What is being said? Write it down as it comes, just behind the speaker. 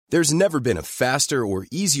There's never been a faster or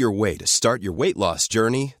easier way to start your weight loss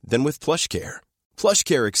journey than with PlushCare.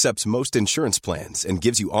 PlushCare accepts most insurance plans and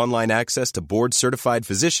gives you online access to board-certified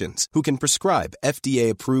physicians who can prescribe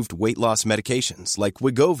FDA-approved weight loss medications like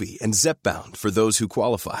Wegovy and Zepbound for those who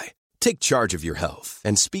qualify. Take charge of your health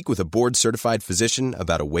and speak with a board-certified physician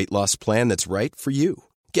about a weight loss plan that's right for you.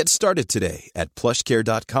 Get started today at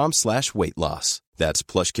plushcare.com/weight loss. That's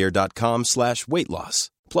plushcare.com/weight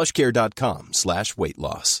loss. plushcare.com/weight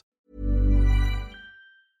loss.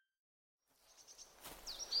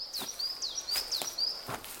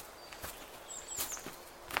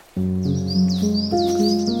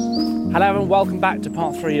 Hello and welcome back to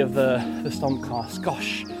part 3 of the Stompcast.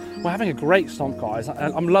 Gosh, we're having a great stomp, guys.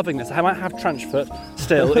 I'm loving this. I might have trench foot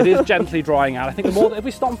still. It is gently drying out. I think if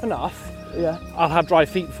we stomp enough, I'll have dry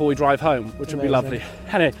feet before we drive home, which would be lovely.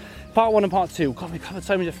 Anyway, part 1 and part 2. God, we covered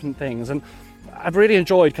so many different things, and I've really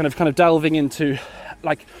enjoyed kind of delving into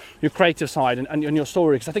like your creative side and your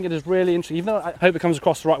story, because I think it is really interesting. Even though I hope it comes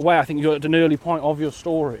across the right way, I think you're at an early point of your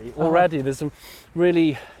story already. There's some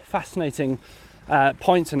really fascinating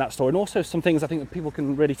points in that story, and also some things I think that people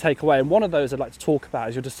can really take away. And one of those I'd like to talk about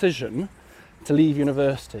is your decision to leave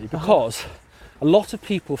university, because a lot of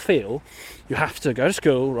people feel you have to go to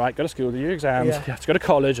school, do your exams, you have to go to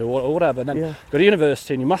college or whatever, and then go to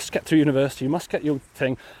university, and you must get through university, you must get your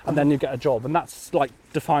thing, and then you get a job, and that's like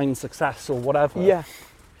defines success or whatever.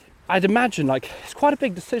 I'd imagine like it's quite a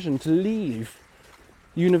big decision to leave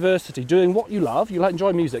university doing what you love. You like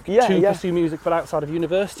enjoy music, to pursue music, but outside of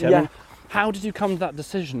university. I mean, how did you come to that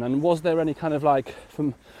decision, and was there any kind of like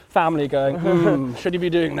from family going, should you be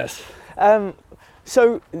doing this?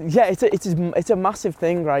 So yeah, it's a massive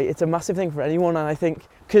thing, right? It's a massive thing for anyone, and I think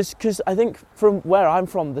because I think from where I'm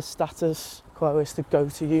from, the status quo is to go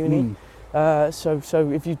to uni. So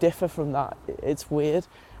if you differ from that, it's weird.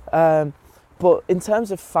 But in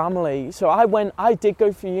terms of family, so I did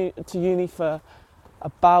go to uni for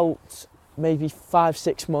about maybe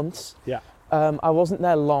 5-6 months. I wasn't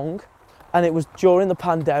there long, and it was during the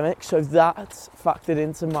pandemic, so that factored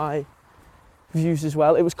into my views as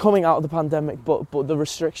well. It was coming out of the pandemic, but the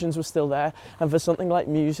restrictions were still there, and for something like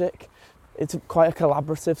music, it's quite a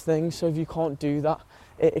collaborative thing, so if you can't do that,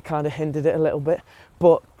 it kind of hindered it a little bit.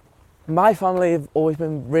 But my family have always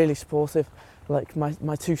been really supportive. Like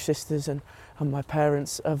my 2 sisters and my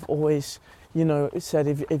parents have always, said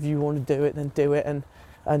if you want to do it, then do it,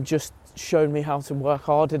 and just showed me how to work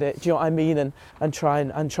hard at it. Do you know what I mean? And try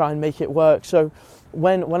and make it work. So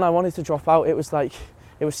when I wanted to drop out, it was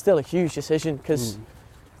still a huge decision, because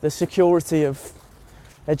the security of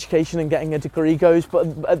education and getting a degree goes, but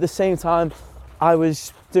at the same time, I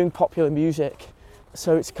was doing popular music,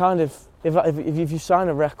 so it's kind of if you sign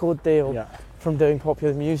a record deal from doing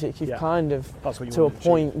popular music, you've kind of to a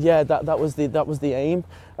point. That was the aim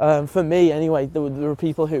for me anyway. There were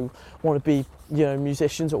people who want to be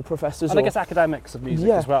musicians or professors, and I guess academics of music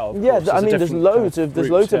as well. I mean, there's loads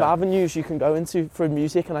of avenues you can go into for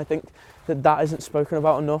music, and I think that isn't spoken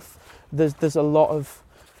about enough. There's a lot of,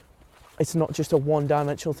 it's not just a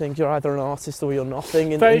one-dimensional thing. You're either an artist or you're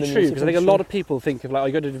nothing. Very true, because I think a lot of people think of like,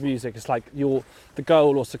 you go to do music, it's like the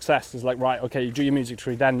goal or success is like, right, okay, you do your music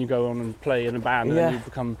degree, then you go on and play in a band, and then you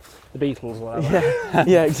become the Beatles or whatever.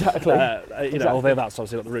 Exactly. Although that's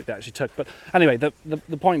obviously not the route they actually took. But anyway, the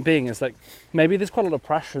point being is like, maybe there's quite a lot of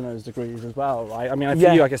pressure in those degrees as well, right? I mean,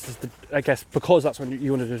 for you, I guess because that's when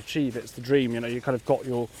you wanted to achieve, it's the dream. You kind of got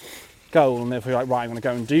your goal, and therefore you're like, right, I'm going to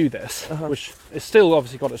go and do this, which is still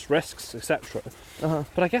obviously got its risks, etc.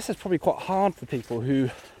 But I guess it's probably quite hard for people who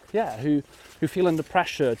feel under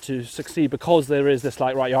pressure to succeed, because there is this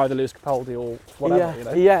like, right, you either lose Capaldi or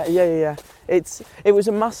whatever. It was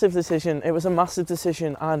a massive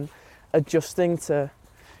decision. And adjusting to,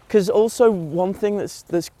 because also one thing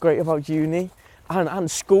that's great about uni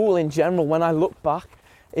and school in general, when I look back,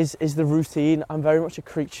 is the routine. I'm very much a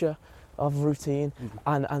creature of routine,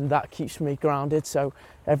 and that keeps me grounded. So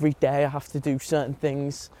every day I have to do certain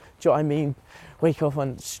things. Do you know what I mean? Wake up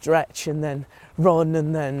and stretch, and then run,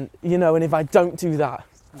 and then and if I don't do that,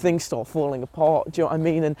 things start falling apart. Do you know what I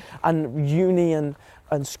mean? And uni and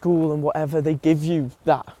school and whatever, they give you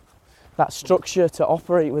that structure to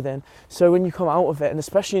operate within. So when you come out of it, and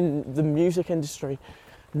especially in the music industry,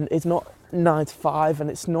 it's not 9 to 5, and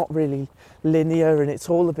it's not really linear, and it's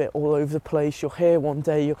all a bit all over the place. You're here one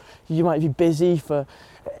day, you might be busy for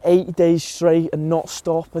 8 days straight and not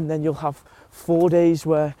stop, and then you'll have 4 days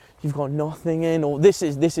where you've got nothing in, or this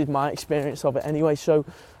is my experience of it anyway. So,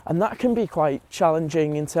 and that can be quite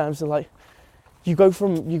challenging in terms of like, you go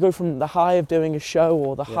from the high of doing a show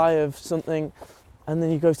or the high of something, and then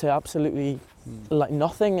you go to absolutely like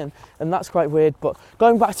nothing, and that's quite weird. But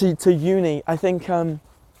going back to uni, I think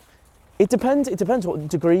it depends what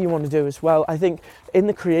degree you want to do as well. I think in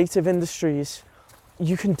the creative industries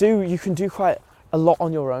you can do quite a lot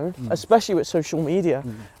on your own, especially with social media.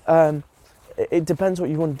 It depends what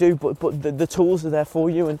you want to do, but the tools are there for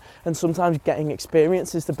you, and sometimes getting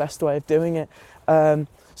experience is the best way of doing it.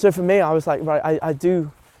 So for me, I was like, right, I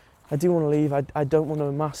do want to leave. I don't want to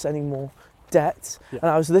amass any more debt. Yeah.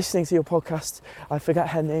 And I was listening to your podcast. I forget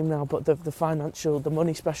her name now, but the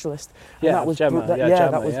money specialist. Yeah, that was Gemma.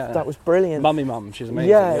 That was brilliant. Mummy Mum, she's amazing.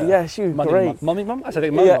 Yeah, she was great. Mummy Mum? I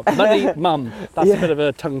said Mummy Mum. Money Mum. That's a bit of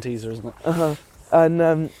a tongue teaser, isn't it?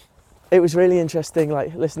 And it was really interesting,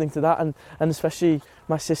 like listening to that, and especially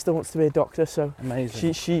my sister wants to be a doctor, so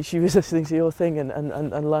amazing. She was listening to your thing and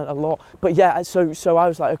learned a lot. But yeah, so I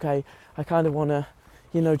was like, okay, I kind of want to,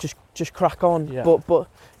 just crack on. Yeah. But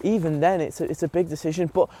even then, it's a big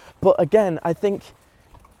decision. But again, I think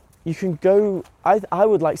you can go. I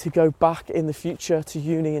would like to go back in the future to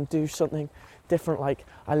uni and do something different. Like,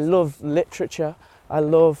 I love literature. I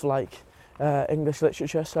love English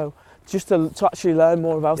literature. So just to actually learn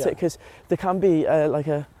more about it, because there can be like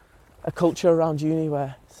a culture around uni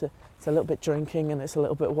where it's a little bit drinking and it's a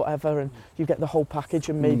little bit whatever, and you get the whole package,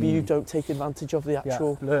 and maybe you don't take advantage of the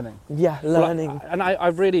actual learning. Yeah, learning. Well, I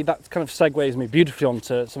really, that kind of segues me beautifully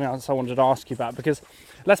onto something else I wanted to ask you about, because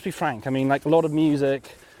let's be frank, I mean, like, a lot of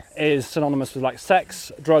music is synonymous with like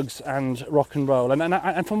sex, drugs, and rock and roll,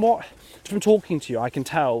 and from talking to you, I can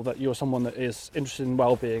tell that you're someone that is interested in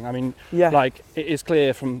well-being. I mean, like, it is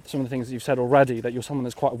clear from some of the things that you've said already that you're someone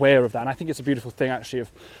that's quite aware of that, and I think it's a beautiful thing, actually,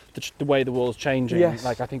 of the way the world's changing. Yes.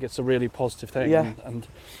 Like, I think it's a really positive thing, and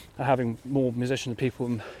having more musicians and people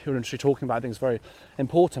in your industry talking about things is very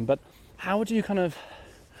important. But how do you kind of,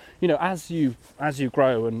 as you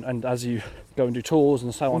grow and as you go and do tours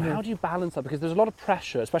and so on, how do you balance that? Because there's a lot of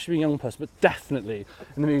pressure, especially being a young person, but definitely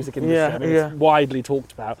in the music industry. I mean, it's widely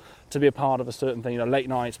talked about to be a part of a certain thing, late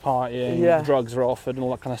nights, partying, drugs are offered and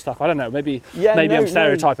all that kind of stuff. I don't know, maybe I'm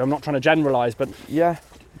stereotyping, I'm not trying to generalise, but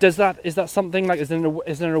is that something, like, is there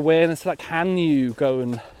an awareness, like, can you go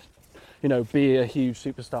and be a huge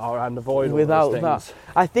superstar and avoid all those things? That,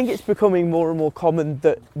 I think it's becoming more and more common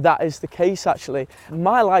that is the case, actually.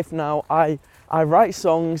 My life now, I write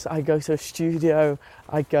songs, I go to a studio,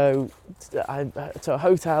 I go to a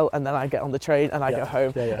hotel, and then I get on the train and I go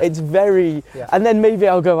home. It's very, and then maybe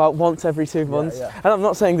I'll go out once every 2 months. And I'm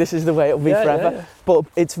not saying this is the way it'll be forever, but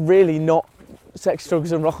it's really not sex,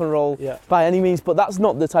 drugs and rock and roll by any means. But that's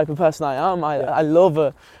not the type of person I am. I love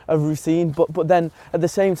a routine, but then at the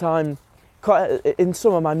same time, in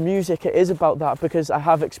some of my music it is about that, because I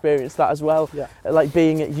have experienced that as well, like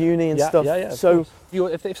being at uni and stuff. So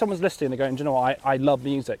if someone's listening, they're going, do you know what, I love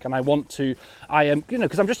music and I want to, I am,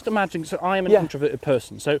 because I'm just imagining, so I am an introverted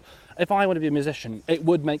person, so if I want to be a musician, it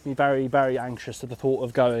would make me very, very anxious at the thought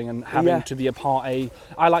of going and having to be a part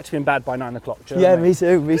I like to be in bed by 9 o'clock. Do you know what I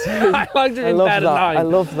mean? Me too. I like to be in bed at 9. I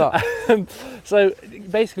love that. So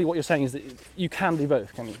basically what you're saying is that you can do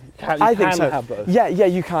both, can you? I think so. Have both. Yeah,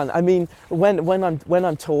 you can. I mean, when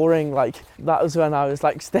I'm touring, like, that was when I was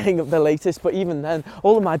like staying up the latest, but even then,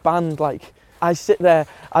 all of my band, like, I sit there,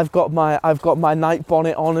 I've got my night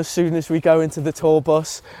bonnet on as soon as we go into the tour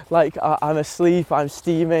bus, like, I'm asleep, I'm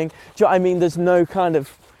steaming. Do you know what I mean? There's no kind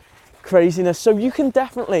of craziness. So you can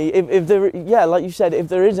definitely, if there, like you said, if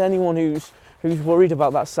there is anyone who's worried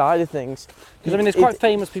about that side of things. Because I mean, there's quite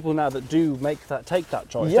famous people now that do take that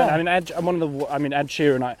choice. I mean, Ed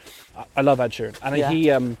Sheeran. I love Ed Sheeran,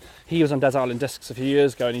 and he was on Desert Island Discs a few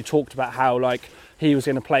years ago, and he talked about how, like, he was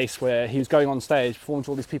in a place where he was going on stage, performing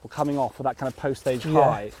to all these people coming off with that kind of post-stage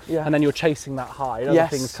high, and then you're chasing that high, and other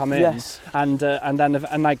things come in,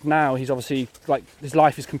 and like, now he's obviously, like, his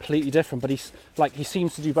life is completely different, but he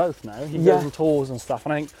seems to do both now. He goes on tours and stuff,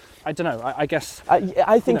 and I don't know. I guess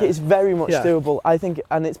I think it's very much doable. I think,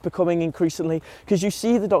 and it's becoming increasingly, because you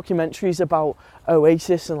see the documentaries about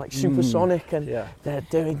Oasis and like Supersonic, and they're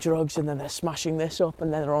doing drugs and then they're smashing this up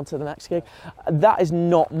and then they're on to the next gig. That is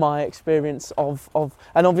not my experience of,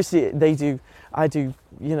 and obviously I do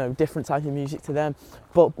different type of music to them,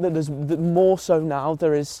 but there's more so now.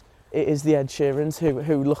 It is the Ed Sheerans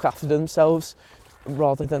who look after themselves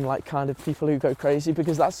rather than like kind of people who go crazy,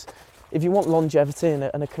 because that's, if you want longevity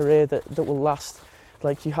and a career that will last,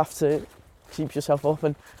 like, you have to keep yourself up.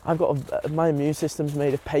 And I've got my immune system's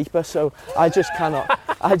made of paper, so I just cannot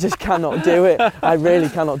I just cannot do it. I really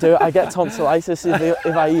cannot do it. I get tonsillitis if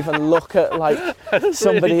I even look at like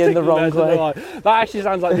somebody really in the wrong way. That actually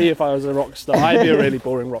sounds like me if I was a rock star. I'd be a really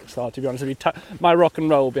boring rock star, to be honest. My rock and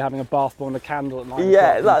roll would be having a bath bomb and a candle at night.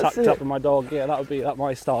 Yeah, that's tucked it. up with my dog. Yeah, that would be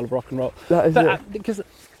my style of rock and roll. That is it. Because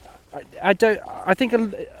I think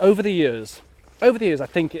over the years, I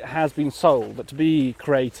think it has been sold that to be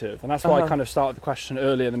creative, and that's why I kind of started the question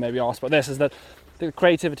earlier than maybe asked about this, is that the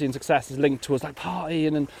creativity and success is linked towards like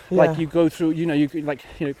partying and like you go through,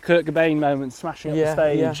 Kurt Cobain moments, smashing up the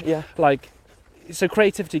stage. Yeah. Like, so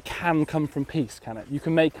creativity can come from peace, can it? You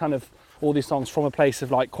can make kind of all these songs from a place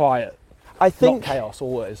of like quiet, I think, not chaos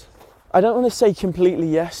always. I don't want to say completely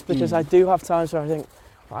yes, because I do have times where I think,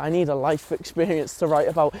 I need a life experience to write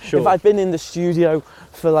about. Sure. If I've been in the studio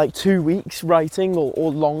for like 2 weeks writing or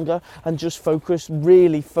longer and just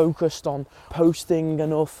really focused on posting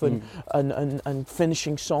enough and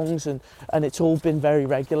finishing songs and it's all been very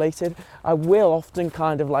regulated, I will often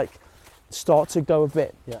kind of like start to go a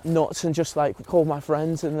bit nuts and just like call my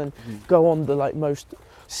friends and then go on the like most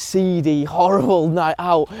seedy, horrible night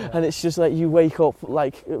out, and it's just like you wake up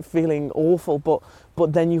like feeling awful, but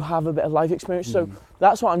then you have a bit of life experience. So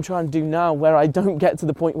that's what I'm trying to do now, where I don't get to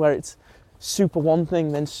the point where it's super one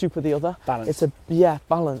thing then super the other. Balance. It's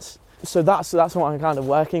balance. So that's what I'm kind of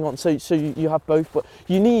working on. So you have both, but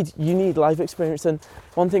you need life experience. And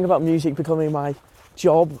one thing about music becoming my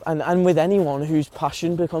job, and with anyone whose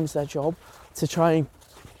passion becomes their job, to try and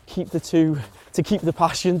keep the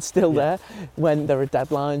passion still there when there are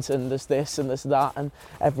deadlines and there's this and there's that and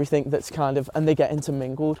everything that's kind of, and they get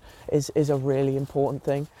intermingled, is a really important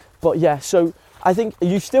thing. But yeah, so I think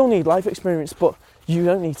you still need life experience, but you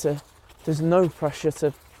don't need to, there's no pressure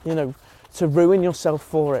to ruin yourself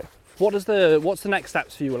for it. What's the next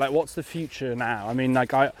steps for you? Like, what's the future now? I mean,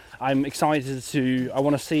 like, I'm excited I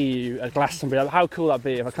want to see you at Glastonbury. How cool would that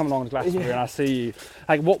be if I come along to Glastonbury and I see you?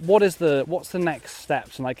 Like, what's the next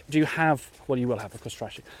steps? And like, do you have, well, you will have, of course,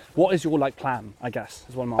 strategy. What is your like plan, I guess,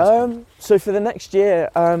 is what I'm asking. So for the next year,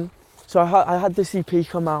 so I had this EP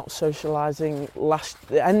come out, Socialising,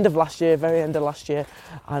 the end of last year, very end of last year,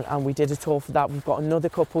 and we did a tour for that. We've got another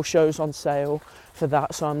couple shows on sale for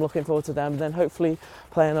that, so I'm looking forward to them. Then hopefully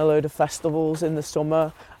playing a load of festivals in the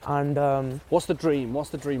summer. And what's the dream? What's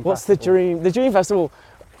the dream? What's festival? the dream? The dream festival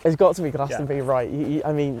has got to be Glastonbury, right?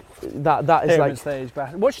 I mean, that is Pyramid like stage.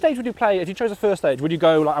 What stage would you play if you chose the first stage? Would you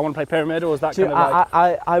go like I want to play Pyramid, or is that kind of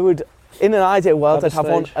like? I would. In an ideal world, Have I'd have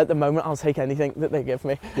one. stage. At the moment, I'll take anything that they give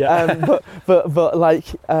me. Yeah. But like,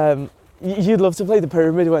 you'd love to play the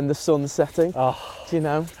Pyramid when the sun's setting. Oh, do you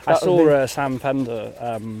know? I saw Sam Fender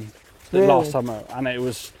last summer, and it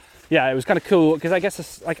was kind of cool, because I guess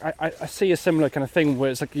it's like I see a similar kind of thing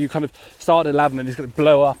where it's like you kind of start at 11 and he's going to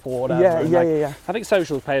blow up or whatever. Yeah. I think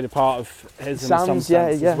Social's played a part of his in Sam's, some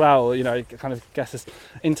sense as well. You know, it kind of guess it's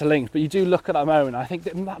interlinked. But you do look at that moment, I think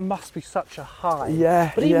that must be such a high.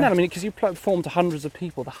 Yeah. But even then, I mean, because you perform to hundreds of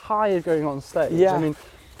people, the high of going on stage. Yeah. I mean,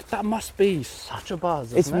 that must be such a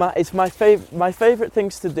buzz. It's my favourite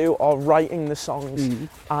things to do are writing the songs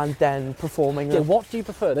and then performing them. Yeah, what do you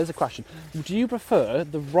prefer? There's a question. Do you prefer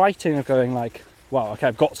the writing of going like, well, okay,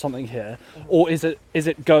 I've got something here, or is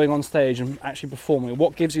it going on stage and actually performing?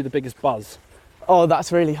 What gives you the biggest buzz? Oh,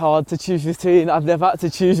 that's really hard to choose between. I've never had to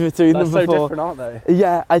choose between them before. They're so different, aren't they?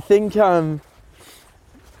 Yeah, I think. That's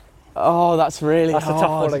really hard. That's a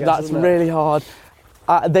tough one, I guess, That's isn't it? really hard.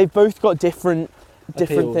 They've both got different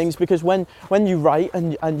Appeals. things, because when you write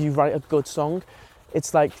and you write a good song,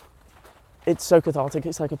 it's like, it's so cathartic.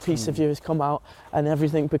 It's like a piece of you has come out and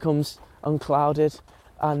everything becomes unclouded,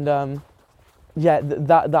 and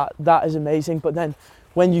that is amazing. But then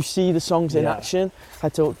when you see the songs in action, I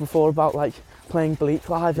talked before about like playing Bleak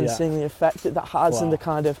live and seeing the effect that has and the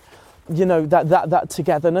kind of, you know, that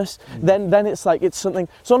togetherness. Then it's like, it's something.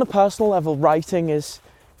 So on a personal level, writing is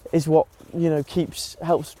what, you know,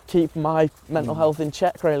 helps keep my mental health in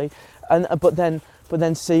check, really. And but then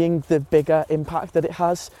seeing the bigger impact that it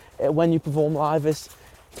has when you perform live it's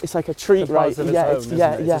like a treat, right?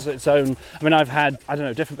 It's its own. I mean, I've had, I don't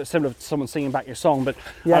know, different but similar to someone singing back your song, but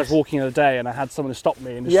I was walking the other day and I had someone who stopped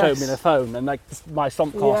me and just showed me their phone, and like my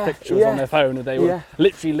Stompcast picture was on their phone, and they were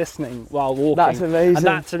literally listening while walking. That's amazing. And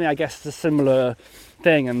that, to me, I guess, is a similar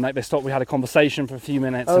thing. And like they stopped, we had a conversation for a few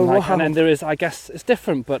minutes, and then there is, I guess, it's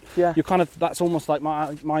different, but you kind of, that's almost like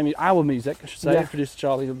our music, I should say. Producer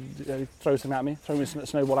Charlie will throw something at me, throw me a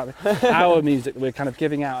snowball at me. Our music that we're kind of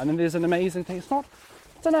giving out, and then there's an amazing thing. It's not,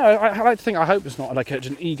 I don't know, I like to think, I hope it's not like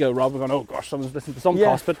an ego rather than, oh gosh, someone's listening to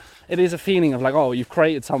Songcast, but it is a feeling of like, oh, you've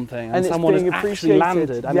created something and someone has actually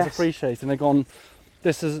landed and it's appreciated, and they've gone,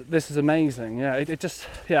 this is amazing. Yeah, it just,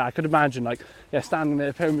 I could imagine like, standing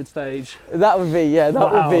there, pyramid stage. That would be, that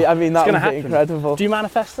would be, I mean, that would be incredible. Do you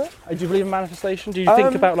manifest it? Do you believe in manifestation? Do you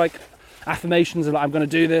think about like affirmations of like, I'm going to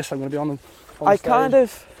do this, I'm going to be on the stage? Kind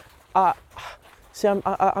of, see,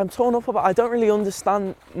 I'm torn up about, I don't really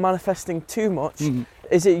understand manifesting too much. Mm.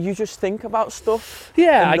 Is it you just think about stuff?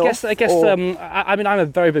 Yeah, enough, I guess. I mean, I'm a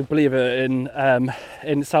very big believer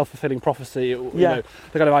in self-fulfilling prophecy. You know,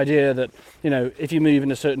 the kind of idea that, you know, if you move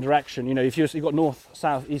in a certain direction, you know, if you've got north,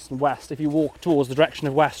 south, east, and west, if you walk towards the direction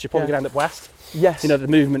of west, you're probably going to end up west. Yes. You know, the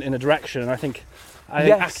movement in a direction. And I think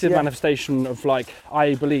active manifestation of like,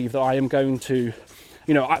 I believe that I am going to.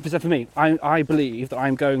 You know, for me, I believe that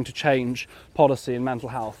I'm going to change policy in mental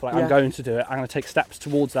health. Like, I'm going to do it. I'm going to take steps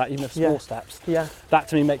towards that, even if small steps. Yeah. That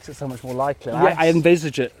to me makes it so much more likely. Yes. I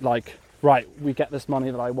envisage it like, right, we get this money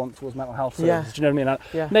that I want towards mental health services. Do you know what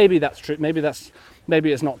I mean? Maybe that's true. Maybe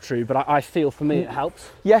it's not true, but I feel for me it helps.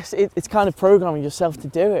 Yes, it's kind of programming yourself to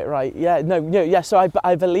do it, right? Yeah, no. So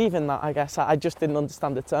I believe in that. I guess I just didn't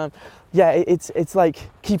understand the term. Yeah, it's like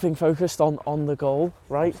keeping focused on the goal,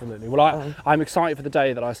 right? Absolutely. Well, I'm excited for the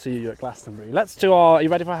day that I see you at Glastonbury. Let's do are you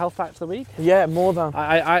ready for our health fact of the week? Yeah, more than.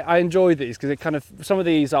 I enjoy these because it kind of, some of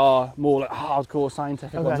these are more like hardcore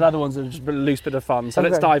scientific ones, other ones are just a loose bit of fun. So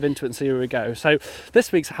let's dive into it and see where we go. So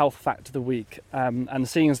this week's health fact of the week, and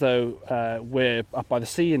seeing as though we're up by the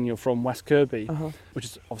sea and you're from West Kirby, which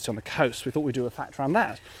is obviously on the coast, we thought we'd do a fact around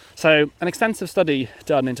that. So an extensive study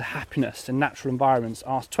done into happiness in natural environments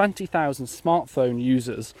asked 20,000 smartphone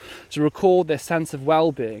users to record their sense of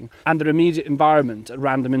well-being and their immediate environment at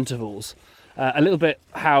random intervals. A little bit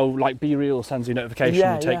how like Be Real sends you a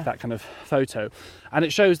notification to take that kind of photo. And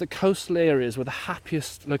it shows that coastal areas were the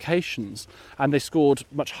happiest locations, and they scored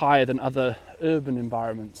much higher than other urban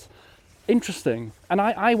environments. Interesting. And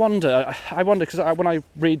I wonder because when I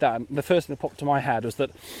read that, the first thing that popped to my head was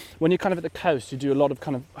that when you're kind of at the coast, you do a lot of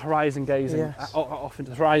kind of horizon gazing off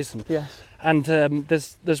into the horizon. Yes. And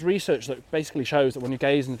there's research that basically shows that when you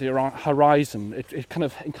gaze into the horizon, it kind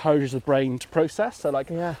of encourages the brain to process. So like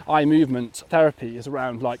eye movement therapy is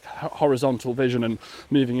around like horizontal vision and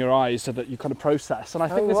moving your eyes so that you kind of process. And I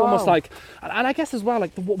think it's almost like, and I guess as well,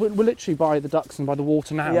 like we're literally by the ducks and by the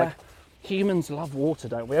water now. Like, humans love water,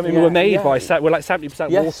 don't we? I mean, we're made by, we're like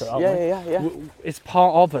 70% water, aren't we? Yeah. It's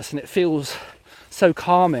part of us and it feels so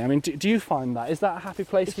calming. I mean, do you find that? Is that a happy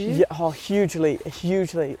place for you? Yeah,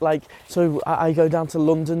 hugely. Like, so I go down to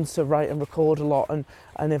London to write and record a lot,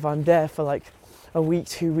 and if I'm there for like a week,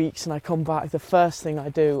 2 weeks, and I come back, the first thing I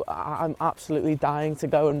do, I'm absolutely dying to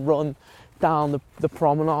go and run down the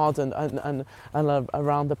promenade and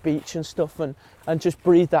around the beach and stuff, and just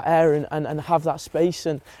breathe that air and have that space.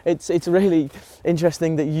 And it's really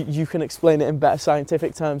interesting that you can explain it in better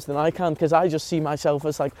scientific terms than I can, because I just see myself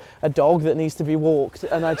as like a dog that needs to be walked,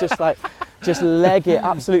 and I just like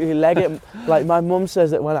absolutely leg it. Like my mum says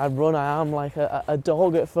that when I run I am like a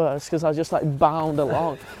dog at first, because I just like bound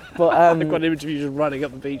along. But I've got an image of you just running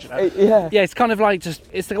up the beach now. It's kind of like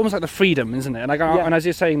it's almost like the freedom, isn't it? And and as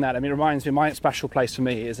you're saying that, I mean, it reminds me, my special place for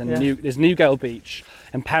me is in Newgale Beach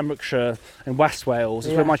in Pembrokeshire in West Wales.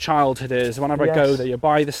 It's where my childhood is. Whenever I go there, you're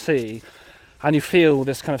by the sea and you feel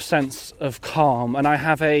this kind of sense of calm. And I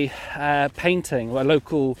have a painting, a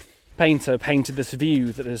local painter painted this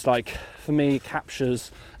view that is like, for me,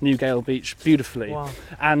 captures Newgale Beach beautifully. Wow.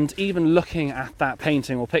 And even looking at that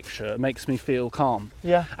painting or picture makes me feel calm.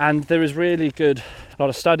 Yeah. And there is really a lot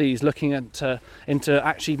of studies looking at into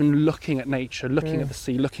actually even looking at nature, looking at the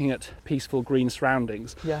sea, looking at peaceful green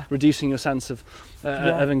surroundings, reducing your sense of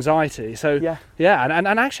anxiety. So and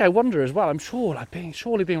actually I wonder as well, I'm sure like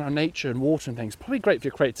surely being around nature and water and things probably great for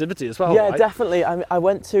your creativity as well. Yeah, right? Definitely. I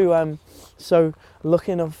went to so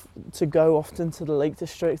lucky enough to go often to the Lake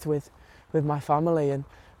District with my family, and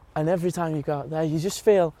every time you go out there you just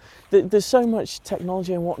feel that there's so much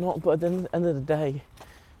technology and whatnot, but at the end of the day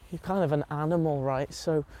you're kind of an animal, right?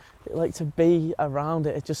 So like to be around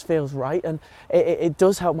it just feels right, and it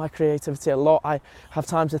does help my creativity a lot. I have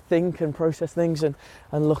time to think and process things and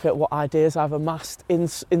look at what ideas I've amassed in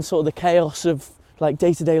sort of the chaos of like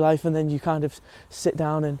day-to-day life, and then you kind of sit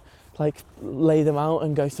down and like lay them out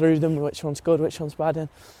and go through them, which one's good, which one's bad. And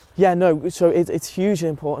so it's hugely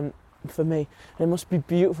important for me. It must be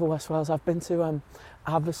beautiful, West Wales. I've been to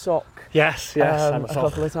Abersoch yes a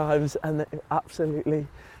couple of times, and absolutely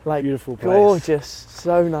Like, beautiful place. gorgeous,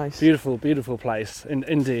 so nice. Beautiful, beautiful place,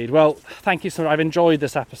 indeed. Well, thank you so much. I've enjoyed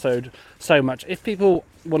this episode so much. If people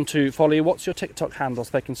want to follow you, what's your TikTok handle so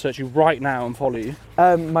they can search you right now and follow you?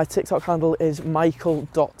 My TikTok handle is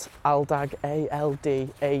michael.aldag,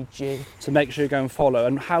 A-L-D-A-G. So make sure you go and follow.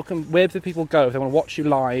 And where do people go if they want to watch you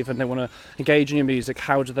live and they want to engage in your music?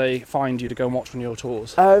 How do they find you to go and watch one of your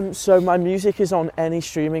tours? So my music is on any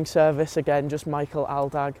streaming service, again, just Michael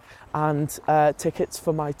Aldag. And tickets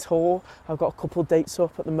for my tour, I've got a couple dates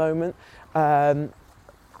up at the moment,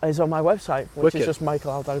 is on my website, which is just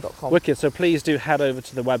michaelaldag.com. Wicked. So please do head over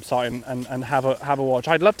to the website and have a watch.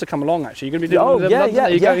 I'd love to come along, actually. You're going to be doing London? Are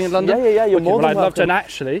you going in London? Yeah, you're more than I'd love to. And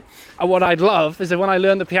actually, what I'd love is that when I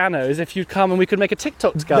learn the piano, is if you'd come and we could make a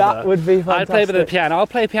TikTok together. That would be fantastic. I'd play a bit of the piano. I'll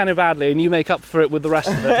play piano badly and you make up for it with the rest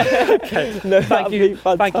of it. Okay. No, Thank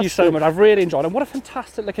you so much. I've really enjoyed it. And what a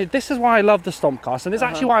fantastic location. This is why I love the Stompcast. And this is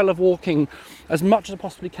actually why I love walking as much as I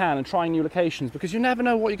possibly can and trying new locations, because you never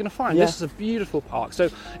know what you're going to find. This is a beautiful park. So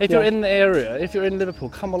if you're in the area, if you're in Liverpool,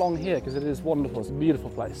 come along here because it is wonderful. It's a beautiful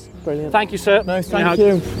place. Brilliant. Thank you, sir. No, thank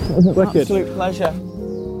you. Wicked. Absolute pleasure.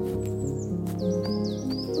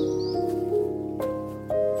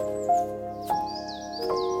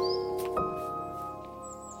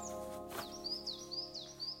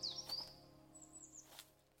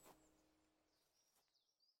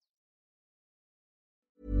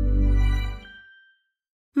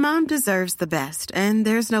 Mom deserves the best, and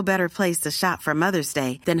there's no better place to shop for Mother's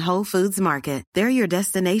Day than Whole Foods Market. They're your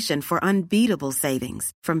destination for unbeatable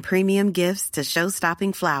savings, from premium gifts to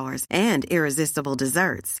show-stopping flowers and irresistible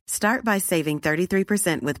desserts. Start by saving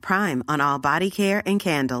 33% with Prime on all body care and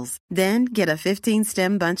candles. Then get a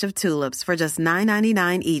 15-stem bunch of tulips for just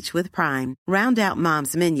 $9.99 each with Prime. Round out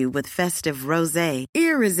Mom's menu with festive rosé,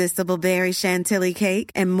 irresistible berry chantilly cake,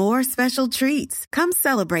 and more special treats. Come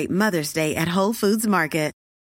celebrate Mother's Day at Whole Foods Market.